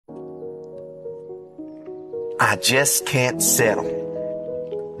I just can't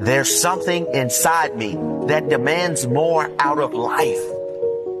settle. There's something inside me that demands more out of life.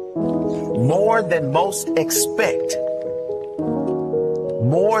 More than most expect.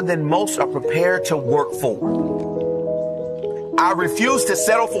 More than most are prepared to work for. I refuse to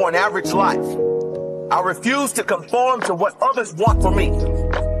settle for an average life. I refuse to conform to what others want for me.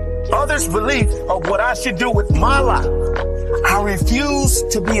 Others' belief of what I should do with my life. I refuse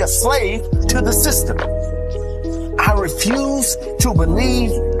to be a slave to the system. I refuse to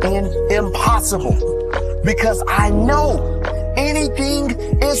believe in impossible because I know anything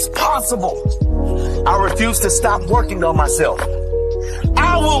is possible. I refuse to stop working on myself.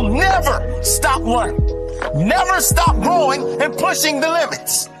 I will never stop learning, never stop growing and pushing the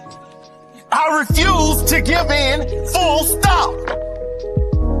limits. I refuse to give in, full stop.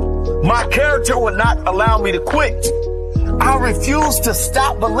 My character will not allow me to quit. I refuse to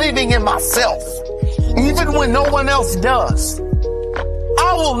stop believing in myself, even when no one else does.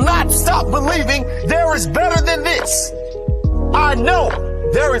 I will not stop believing there is better than this. I know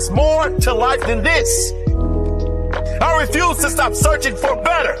there is more to life than this. I refuse to stop searching for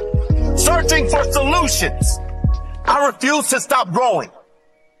better, searching for solutions. I refuse to stop growing,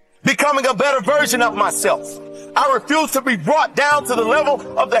 becoming a better version of myself. I refuse to be brought down to the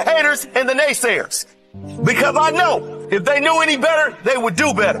level of the haters and the naysayers, because I know if they knew any better, they would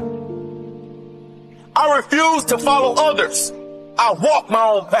do better. I refuse to follow others. I walk my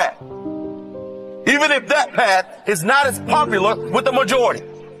own path, even if that path is not as popular with the majority.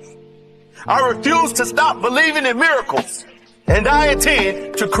 I refuse to stop believing in miracles, and I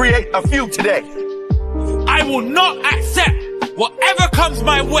intend to create a few today. I will not accept whatever comes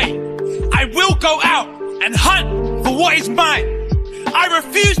my way. I will go out and hunt for what is mine. I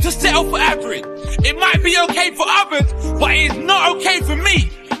refuse to settle for average. It might be okay for others, but it is not okay for me.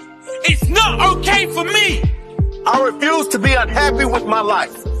 It's not okay for me. I refuse to be unhappy with my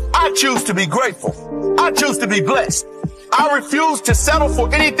life. I choose to be grateful. I choose to be blessed. I refuse to settle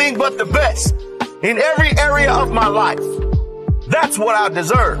for anything but the best in every area of my life. That's what I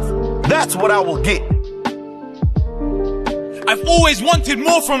deserve. That's what I will get. I've always wanted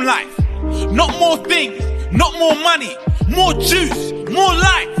more from life. Not more things, not more money, more juice, more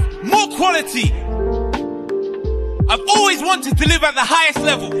life, more quality. I've always wanted to live at the highest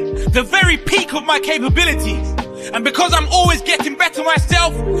level, the very peak of my capabilities. And because I'm always getting better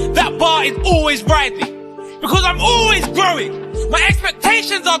myself, that bar is always rising. Because I'm always growing. My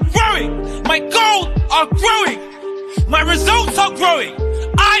expectations are growing. My goals are growing. My results are growing.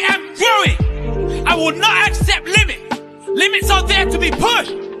 I am growing. I will not accept limits. Limits are there to be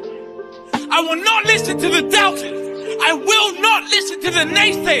pushed. I will not listen to the doubters. I will not listen to the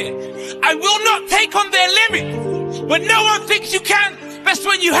naysayers. I will not take on their limits. When no one thinks you can, that's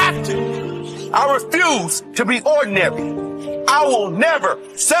when you have to. I refuse to be ordinary. I will never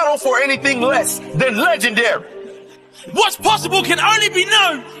settle for anything less than legendary. What's possible can only be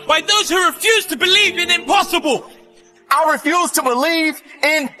known by those who refuse to believe in impossible. I refuse to believe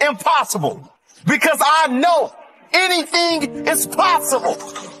in impossible because I know anything is possible.